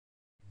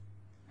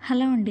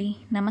Hello అండి,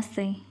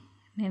 నమస్తే.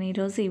 నేను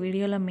ఈరోజు ఈ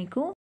వీడియోలో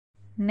మీకు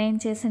నేను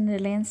చేసిన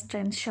రిలయన్స్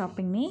ట్రెండ్స్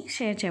షాపింగ్ని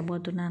షేర్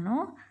చేయబోతున్నాను.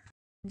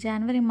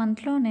 జనవరి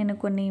మంత్లో నేను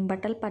కొన్ని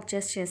బట్టలు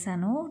పర్చేస్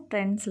చేశాను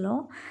ట్రెండ్స్లో.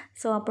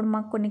 సో అప్పుడు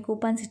మాకు కొన్ని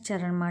కూపన్స్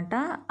ఇచ్చారనమాట.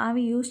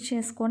 అవి యూజ్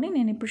చేసుకొని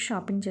నేను ఇప్పుడు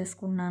షాపింగ్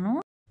చేసుకున్నాను.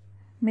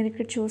 మీరు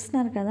ఇక్కడ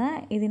చూస్తున్నారు కదా,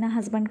 ఇది నా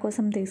హస్బెండ్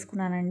కోసం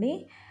తీసుకున్నానండి.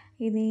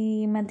 ఇది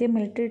ఈ మధ్య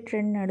మిలిటరీ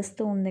ట్రెండ్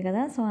నడుస్తూ ఉంది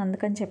కదా, సో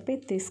అందుకని చెప్పి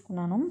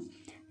తీసుకున్నాను.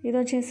 ఇది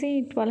వచ్చేసి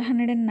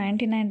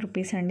 1299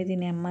 రూపీస్ అండి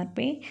దీని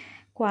ఎంఆర్పి.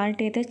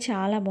 క్వాలిటీ అయితే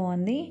చాలా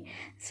బాగుంది.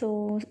 సో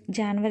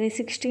జనవరి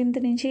 16th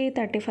నుంచి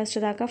 31st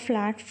దాకా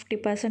ఫ్లాట్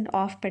 50%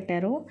 ఆఫ్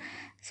పెట్టారు.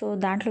 సో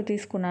దాంట్లో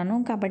తీసుకున్నాను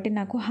కాబట్టి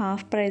నాకు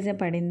హాఫ్ ప్రైజే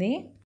పడింది.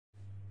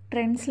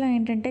 ట్రెండ్స్లో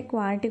ఏంటంటే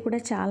క్వాలిటీ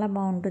కూడా చాలా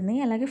బాగుంటుంది,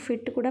 అలాగే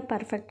ఫిట్ కూడా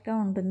పర్ఫెక్ట్గా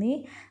ఉంటుంది.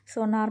 సో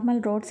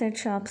నార్మల్ రోడ్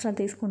సైడ్ షాప్స్లో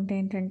తీసుకుంటే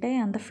ఏంటంటే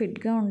అంత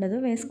ఫిట్గా ఉండదు,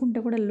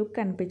 వేసుకుంటే కూడా లుక్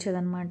అనిపించదు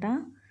అనమాట.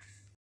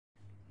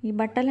 ఈ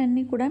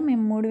బట్టలన్నీ కూడా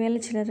మేము 3000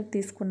 చిల్లరకు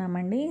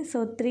తీసుకున్నామండి. సో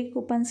 3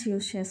 కూపన్స్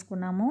యూజ్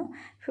చేసుకున్నాము.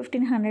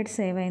 1500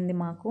 సేవ్ అయింది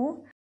మాకు.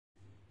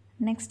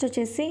 నెక్స్ట్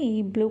వచ్చేసి ఈ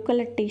బ్లూ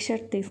కలర్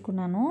టీషర్ట్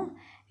తీసుకున్నాను.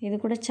 ఇది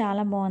కూడా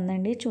చాలా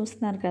బాగుందండి,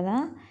 చూస్తున్నారు కదా.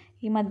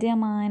 ఈ మధ్య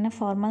మా ఆయన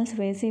ఫార్మల్స్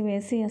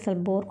వేసి అసలు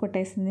బోర్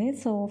కొట్టేసింది.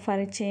 సో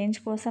ఫర్ చేంజ్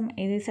కోసం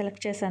ఇది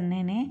సెలెక్ట్ చేశాను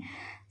నేనే.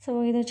 సో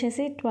ఇది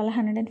వచ్చేసి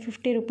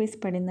 1250 రూపీస్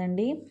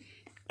పడిందండి.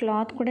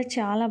 క్లాత్ కూడా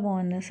చాలా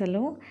బాగుంది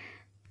అసలు.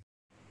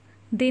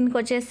 దీనికి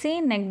వచ్చేసి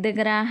నెక్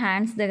దగ్గర,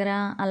 హ్యాండ్స్ దగ్గర,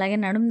 అలాగే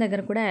నడుము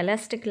దగ్గర కూడా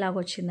ఎలాస్టిక్ లాగా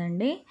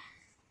వచ్చిందండి.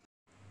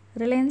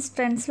 రిలయన్స్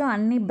ట్రెండ్స్లో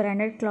అన్ని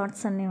బ్రాండెడ్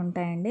క్లాత్స్ అన్నీ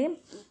ఉంటాయండి.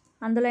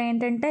 అందులో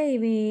ఏంటంటే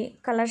ఇవి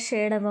కలర్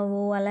షేడ్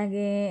అవ్వవు,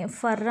 అలాగే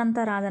ఫర్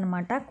అంతా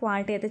రాదనమాట.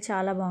 క్వాలిటీ అయితే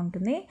చాలా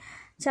బాగుంటుంది.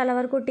 చాలా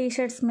వరకు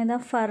టీషర్ట్స్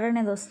మీద ఫర్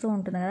అనేది వస్తూ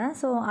ఉంటుంది కదా,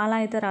 సో అలా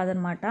అయితే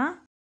రాదనమాట.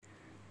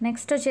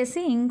 నెక్స్ట్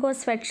వచ్చేసి ఇంకో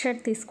స్వెట్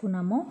షర్ట్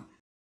తీసుకున్నాము.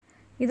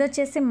 ఇది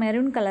వచ్చేసి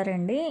మెరూన్ కలర్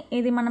అండి.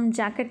 ఇది మనం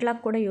జాకెట్ లాగా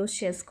కూడా యూస్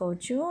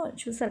చేసుకోవచ్చు.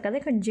 చూసారు కదా,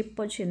 ఇక్కడ జిప్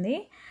వచ్చింది.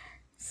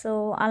 సో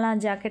అలా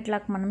జాకెట్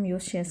లాగా మనం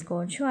యూస్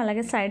చేసుకోవచ్చు.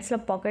 అలాగే సైడ్స్లో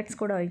పాకెట్స్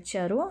కూడా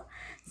ఇచ్చారు.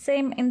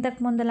 సేమ్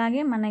ఇంతకు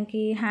ముందులాగే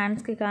మనకి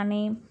హ్యాండ్స్కి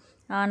కానీ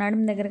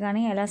నడుము దగ్గర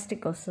కానీ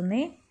ఎలాస్టిక్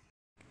వస్తుంది.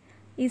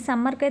 ఈ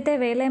సమ్మర్కి అయితే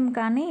వేలేం,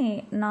 కానీ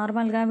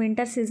నార్మల్గా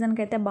వింటర్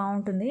సీజన్కి అయితే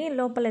బాగుంటుంది.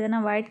 లోపల ఏదైనా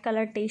వైట్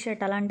కలర్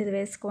టీషర్ట్ అలాంటిది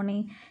వేసుకొని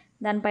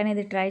దానిపైన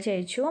ఇది ట్రై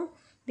చేయొచ్చు.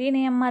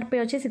 దీని ఎంఆర్పి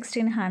వచ్చి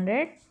 1600.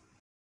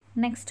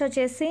 నెక్స్ట్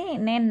వచ్చేసి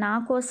నేను నా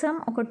కోసం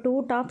ఒక 2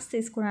 టాప్స్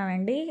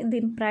తీసుకున్నానండి.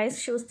 దీని ప్రైస్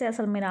చూస్తే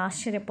అసలు మీరు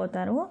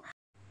ఆశ్చర్యపోతారు.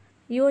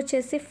 ఇవి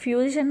వచ్చేసి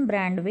ఫ్యూజన్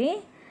బ్రాండ్వి.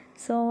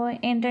 సో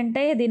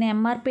ఏంటంటే దీని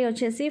ఎంఆర్పి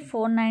వచ్చేసి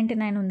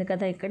 499 ఉంది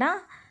కదా ఇక్కడ.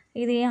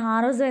 ఇది ఆ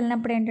రోజు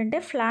వెళ్ళినప్పుడు ఏంటంటే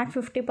ఫ్లాట్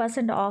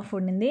 50% ఆఫ్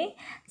ఉండింది.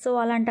 సో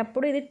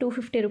అలాంటప్పుడు ఇది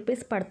 250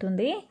 రూపీస్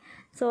పడుతుంది.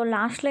 సో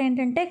లాస్ట్లో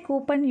ఏంటంటే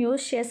కూపన్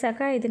యూజ్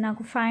చేశాక ఇది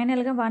నాకు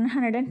ఫైనల్గా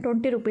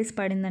 120 రూపీస్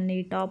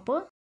పడిందండి ఈ టాప్.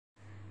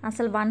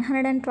 అసలు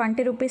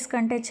 120 రూపీస్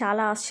కంటే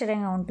చాలా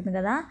ఆశ్చర్యంగా ఉంటుంది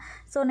కదా.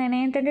 సో నేను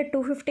ఏంటంటే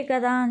 250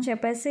 కదా అని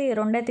చెప్పేసి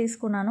రెండే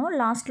తీసుకున్నాను.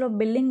 లాస్ట్లో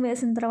బిల్లింగ్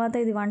వేసిన తర్వాత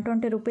ఇది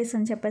 120 రూపీస్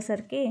అని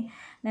చెప్పేసరికి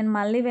నేను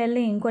మళ్ళీ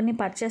వెళ్ళి ఇంకొన్ని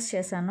పర్చేస్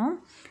చేశాను.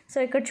 సో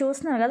ఇక్కడ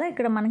చూస్తున్నారు కదా,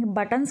 ఇక్కడ మనకి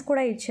బటన్స్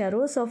కూడా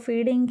ఇచ్చారు. సో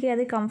ఫీడింగ్కి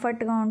అది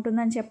కంఫర్ట్గా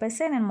ఉంటుందని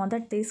చెప్పేసి నేను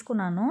మొదట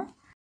తీసుకున్నాను.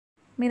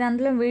 మీరు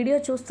అందులో వీడియో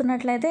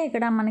చూస్తున్నట్లయితే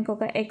ఇక్కడ మనకి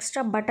ఒక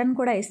ఎక్స్ట్రా బటన్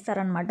కూడా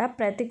ఇస్తారనమాట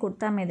ప్రతి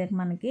కుర్తా మీదకి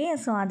మనకి.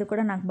 సో అది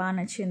కూడా నాకు బాగా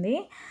నచ్చింది.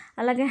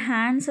 అలాగే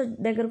హ్యాండ్స్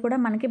దగ్గర కూడా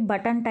మనకి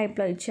బటన్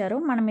టైప్లో ఇచ్చారు.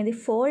 మనం ఇది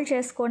ఫోల్డ్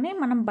చేసుకొని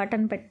మనం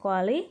బటన్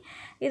పెట్టుకోవాలి.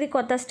 ఇది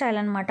కొత్త స్టైల్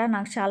అనమాట,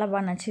 నాకు చాలా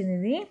బాగా నచ్చింది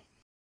ఇది.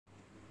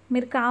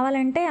 మీరు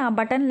కావాలంటే ఆ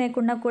బటన్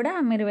లేకుండా కూడా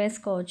మీరు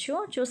వేసుకోవచ్చు.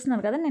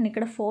 చూస్తున్నారు కదా, నేను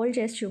ఇక్కడ ఫోల్డ్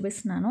చేసి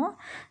చూపిస్తున్నాను.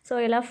 సో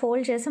ఇలా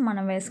ఫోల్డ్ చేసి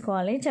మనం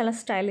వేసుకోవాలి, చాలా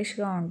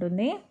స్టైలిష్గా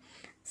ఉంటుంది.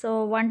 సో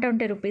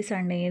 120 రూపీస్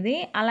అండి ఇది.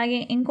 అలాగే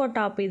ఇంకో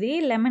టాప్, ఇది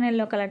లెమన్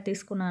ఎల్లో కలర్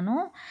తీసుకున్నాను.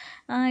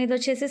 ఇది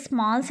వచ్చేసి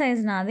స్మాల్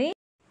సైజ్ నాది.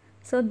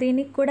 సో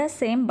దీనికి కూడా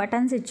సేమ్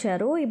బటన్స్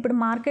ఇచ్చారు. ఇప్పుడు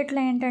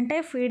మార్కెట్లో ఏంటంటే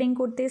ఫీడింగ్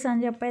కుర్తీస్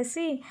అని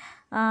చెప్పేసి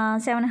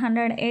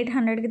 700,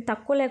 800కి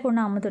తక్కువ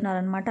లేకుండా అమ్ముతున్నారు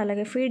అనమాట.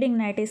 అలాగే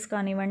ఫీడింగ్ నైటీస్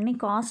కానీ ఇవన్నీ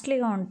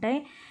కాస్ట్లీగా ఉంటాయి,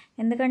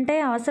 ఎందుకంటే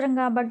అవసరం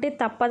కాబట్టి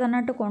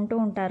తప్పదన్నట్టు కొంటూ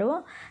ఉంటారు.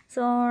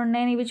 సో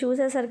నేను ఇవి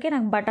చూసేసరికి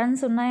నాకు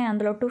బటన్స్ ఉన్నాయి,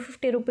 అందులో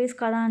 250 రూపీస్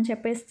కదా అని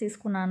చెప్పేసి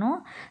తీసుకున్నాను.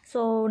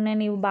 సో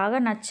నేను ఇవి బాగా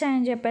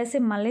నచ్చాయని చెప్పేసి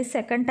మళ్ళీ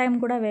సెకండ్ టైం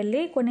కూడా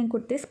వెళ్ళి కొన్ని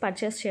కుర్తీస్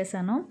పర్చేస్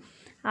చేశాను.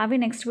 అవి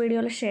నెక్స్ట్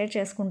వీడియోలో షేర్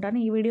చేసుకుంటాను.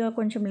 ఈ వీడియో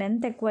కొంచెం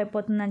లెంత్ ఎక్కువ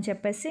అయిపోతుందని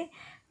చెప్పేసి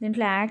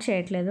దీంట్లో యాడ్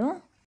చేయట్లేదు.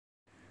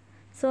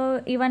 సో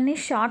ఇవన్నీ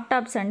షార్ట్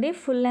టాప్స్ అండి,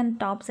 ఫుల్ లెంత్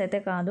టాప్స్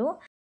అయితే కాదు.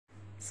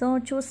 సో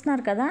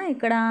చూస్తున్నారు కదా,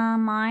 ఇక్కడ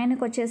మా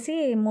ఆయనకు వచ్చేసి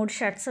 3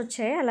 షర్ట్స్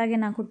వచ్చాయి, అలాగే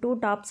నాకు 2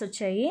 టాప్స్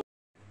వచ్చాయి.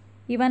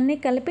 ఇవన్నీ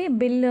కలిపి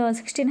బిల్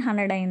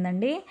 1600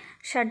 అయిందండి.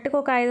 షర్ట్కి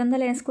ఒక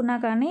 500 వేసుకున్నా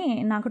కానీ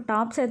నాకు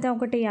టాప్స్ అయితే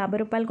ఒకటి 50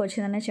 రూపాయలకి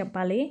వచ్చిందనే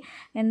చెప్పాలి.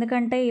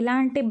 ఎందుకంటే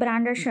ఇలాంటి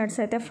బ్రాండెడ్ షర్ట్స్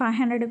అయితే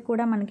 500కి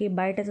కూడా మనకి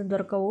బయట అయితే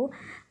దొరకవు.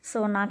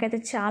 సో నాకైతే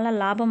చాలా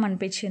లాభం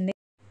అనిపించింది.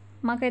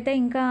 మాకైతే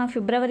ఇంకా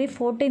ఫిబ్రవరి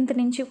 14th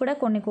నుంచి కూడా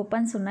కొన్ని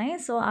కూపన్స్ ఉన్నాయి.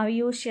 సో అవి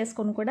యూజ్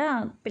చేసుకొని కూడా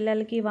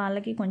పిల్లలకి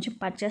వాళ్ళకి కొంచెం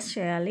పర్చేస్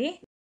చేయాలి.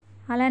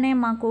 అలానే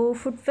మాకు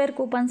ఫుట్వేర్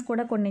కూపన్స్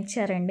కూడా కొన్ని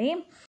ఇచ్చారండి.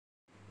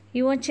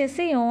 ఇవి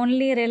వచ్చేసి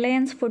ఓన్లీ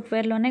రిలయన్స్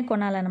ఫుట్వేర్లోనే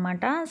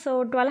కొనాలన్నమాట. సో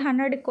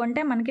 1200కి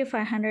కొంటే మనకి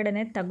 500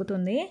 అనేది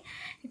తగ్గుతుంది.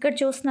 ఇక్కడ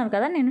చూస్తున్నారు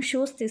కదా, నేను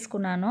షూస్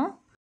తీసుకున్నాను.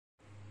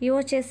 ఇవి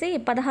వచ్చేసి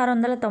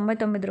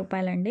 1699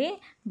 రూపాయలండి.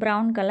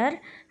 Brown colour.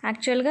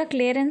 యాక్చువల్గా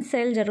క్లియరెన్స్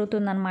సేల్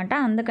జరుగుతుందనమాట.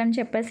 అందుకని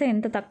చెప్పేసి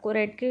ఇంత తక్కువ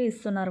రేట్కి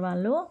ఇస్తున్నారు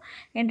వాళ్ళు.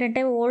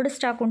 ఏంటంటే ఓల్డ్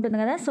స్టాక్ ఉంటుంది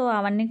కదా, సో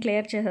అవన్నీ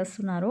క్లియర్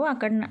చేసేస్తున్నారు.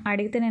 అక్కడ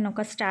అడిగితే నేను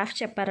ఒక స్టాఫ్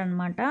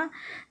చెప్పారనమాట.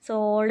 సో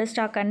ఓల్డ్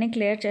స్టాక్ అన్నీ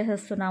క్లియర్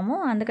చేసేస్తున్నాము,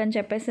 అందుకని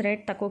చెప్పేసి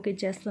రేట్ తక్కువకి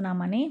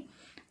ఇచ్చేస్తున్నామని.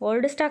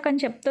 ఓల్డ్ స్టాక్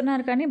అని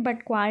చెప్తున్నారు కానీ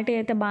బట్ క్వాలిటీ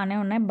అయితే బాగానే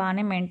ఉన్నాయి,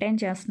 బాగానే మెయింటైన్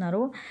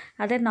చేస్తున్నారు.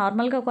 అదే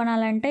నార్మల్గా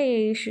కొనాలంటే ఈ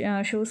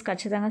షూస్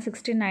ఖచ్చితంగా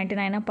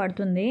 1699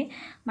 పడుతుంది.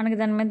 మనకి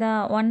దాని మీద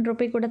 1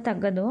 రూపీ కూడా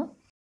తగ్గదు.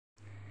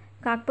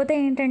 కాకపోతే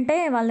ఏంటంటే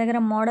వాళ్ళ దగ్గర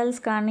మోడల్స్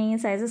కానీ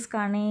సైజెస్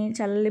కానీ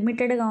చాలా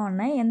లిమిటెడ్గా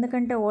ఉన్నాయి.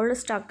 ఎందుకంటే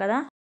ఓల్డ్ స్టాక్ కదా.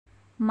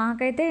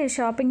 మాకైతే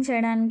షాపింగ్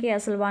చేయడానికి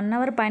అసలు 1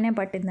 అవర్ పైనే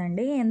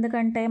పట్టిందండి.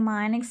 ఎందుకంటే మా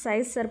ఆయనకి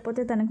సైజ్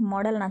సరిపోతే తనకి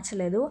మోడల్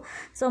నచ్చలేదు.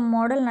 సో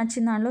మోడల్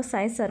నచ్చిన దాంట్లో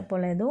సైజ్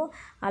సరిపోలేదు.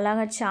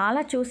 అలాగా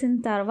చాలా చూసిన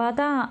తర్వాత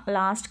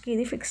లాస్ట్కి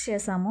ఇది ఫిక్స్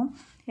చేసాము.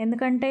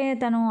 ఎందుకంటే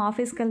తను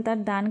ఆఫీస్కి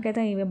వెళ్తారు,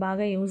 దానికైతే ఇవి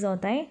బాగా యూజ్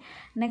అవుతాయి.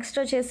 నెక్స్ట్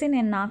వచ్చేసి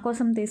నేను నా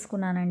కోసం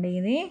తీసుకున్నానండి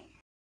ఇది.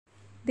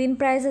 దీని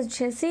ప్రైస్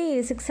వచ్చేసి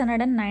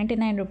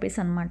 699 రూపీస్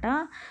అనమాట.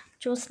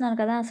 చూస్తున్నారు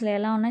కదా అసలు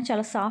ఎలా ఉన్నాయి,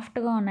 చాలా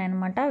సాఫ్ట్గా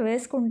ఉన్నాయన్నమాట.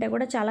 వేసుకుంటే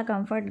కూడా చాలా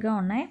కంఫర్ట్గా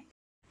ఉన్నాయి.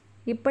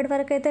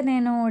 ఇప్పటివరకు అయితే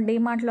నేను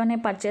డీమార్ట్లోనే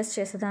పర్చేస్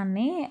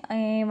చేసేదాన్ని.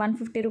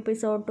 150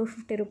 రూపీసో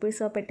 250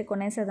 రూపీసో పెట్టి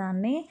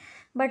కొనేసేదాన్ని.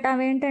 బట్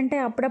అవేంటంటే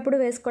అప్పుడప్పుడు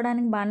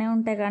వేసుకోవడానికి బాగానే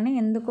ఉంటాయి కానీ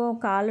ఎందుకో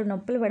కాళ్ళు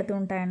నొప్పులు పెడుతూ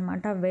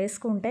ఉంటాయన్నమాట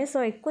వేసుకుంటే. సో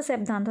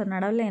ఎక్కువసేపు దాంతో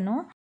నడవలేను.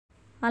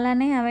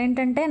 అలానే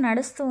అవేంటంటే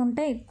నడుస్తూ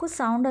ఉంటే ఎక్కువ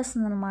సౌండ్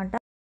వస్తుందన్నమాట.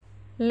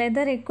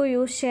 లెదర్ ఎక్కువ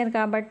యూజ్ చేయరు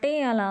కాబట్టి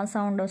అలా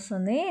సౌండ్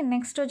వస్తుంది.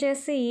 నెక్స్ట్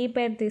వచ్చేసి ఈ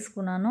పేర్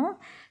తీసుకున్నాను.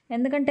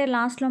 ఎందుకంటే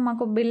లాస్ట్లో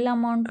మాకు బిల్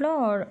అమౌంట్లో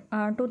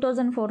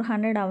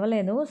 2400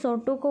 అవ్వలేదు. సో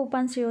 2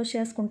 కూపన్స్ యూజ్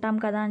చేసుకుంటాం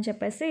కదా అని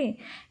చెప్పేసి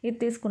ఇది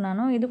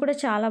తీసుకున్నాను. ఇది కూడా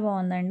చాలా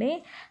బాగుందండి.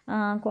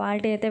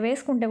 క్వాలిటీ అయితే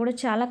వేసుకుంటే కూడా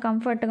చాలా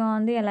కంఫర్ట్గా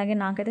ఉంది. అలాగే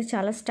నాకైతే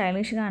చాలా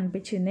స్టైలిష్గా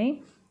అనిపించింది.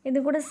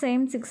 ఇది కూడా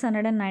సేమ్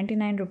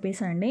 699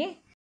 రూపీస్ అండి.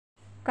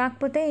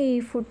 కాకపోతే ఈ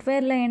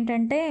ఫుట్వేర్లో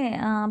ఏంటంటే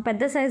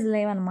పెద్ద సైజు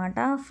లేవన్నమాట.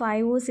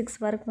 5, 6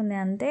 వరకు ఉంది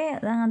అంతే.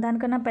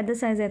 దానికన్నా పెద్ద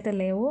సైజు అయితే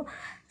లేవు.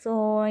 సో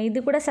ఇది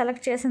కూడా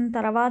సెలెక్ట్ చేసిన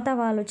తర్వాత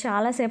వాళ్ళు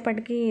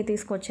చాలాసేపటికి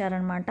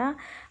తీసుకొచ్చారనమాట.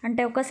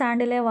 అంటే ఒక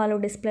శాండిలే వాళ్ళు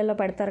డిస్ప్లేలో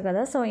పెడతారు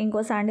కదా, సో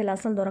ఇంకో శాండిల్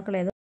అసలు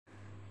దొరకలేదు.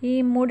 ఈ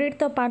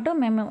మూడిటితో పాటు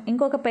మేము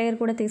ఇంకొక పెయిర్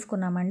కూడా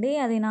తీసుకున్నామండి.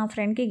 అది నా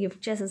ఫ్రెండ్కి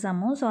గిఫ్ట్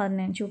చేసేసాము. సో అది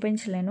నేను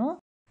చూపించలేను.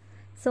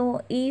 సో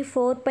ఈ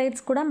 4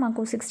 పెయిర్స్ కూడా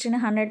మాకు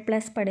 1600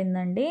 ప్లస్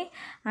పడిందండి.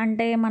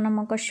 అంటే మనం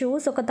ఒక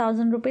షూస్ ఒక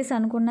 1000 రూపీస్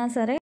అనుకున్నా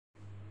సరే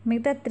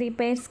మిగతా 3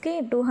 పెయిర్స్కి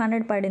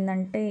 200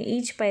 పడిందంటే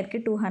ఈచ్ పెయిర్కి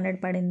 200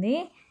 పడింది.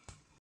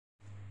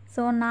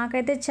 సో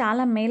నాకైతే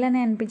చాలా మేలనే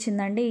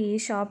అనిపించిందండి. ఈ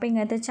షాపింగ్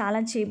అయితే చాలా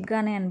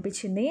చీప్గానే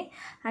అనిపించింది.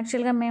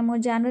 యాక్చువల్గా మేము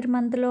జనవరి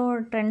మంత్లో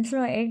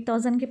ట్రెండ్స్లో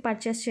 8000కి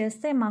పర్చేస్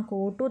చేస్తే మాకు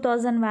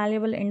 2000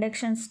 వాల్యుబుల్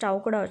ఇండక్షన్ స్టవ్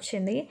కూడా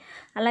వచ్చింది.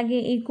 అలాగే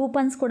ఈ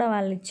కూపన్స్ కూడా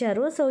వాళ్ళు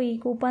ఇచ్చారు. సో ఈ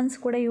కూపన్స్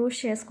కూడా యూజ్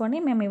చేసుకొని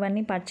మేము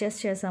ఇవన్నీ పర్చేస్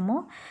చేసాము.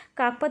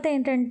 కాకపోతే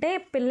ఏంటంటే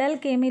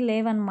పిల్లలకి ఏమీ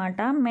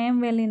లేవన్నమాట మేము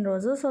వెళ్ళిన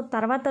రోజు. సో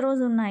తర్వాత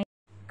రోజు ఉన్నాయి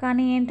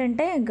కానీ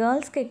ఏంటంటే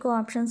గర్ల్స్కి ఎక్కువ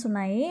ఆప్షన్స్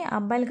ఉన్నాయి,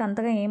 అబ్బాయిలకి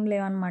అంతగా ఏం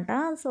లేవన్నమాట.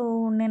 సో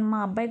నేను మా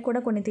అబ్బాయికి కూడా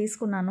కొన్ని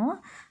తీసుకున్నాను.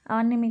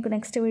 అవన్నీ మీకు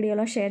నెక్స్ట్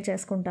వీడియోలో షేర్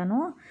చేసుకుంటాను.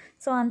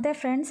 సో అంతే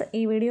ఫ్రెండ్స్,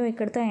 ఈ వీడియో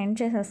ఇక్కడితో ఎండ్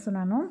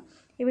చేసేస్తున్నాను.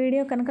 ఈ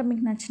వీడియో కనుక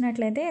మీకు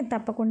నచ్చినట్లయితే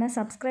తప్పకుండా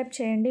సబ్స్క్రైబ్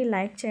చేయండి,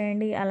 లైక్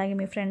చేయండి, అలాగే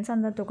మీ ఫ్రెండ్స్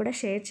అందరితో కూడా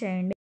షేర్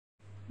చేయండి.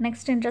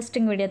 నెక్స్ట్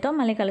ఇంట్రెస్టింగ్ వీడియోతో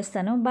మళ్ళీ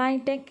కలుస్తాను. Bye,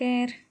 take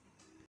care.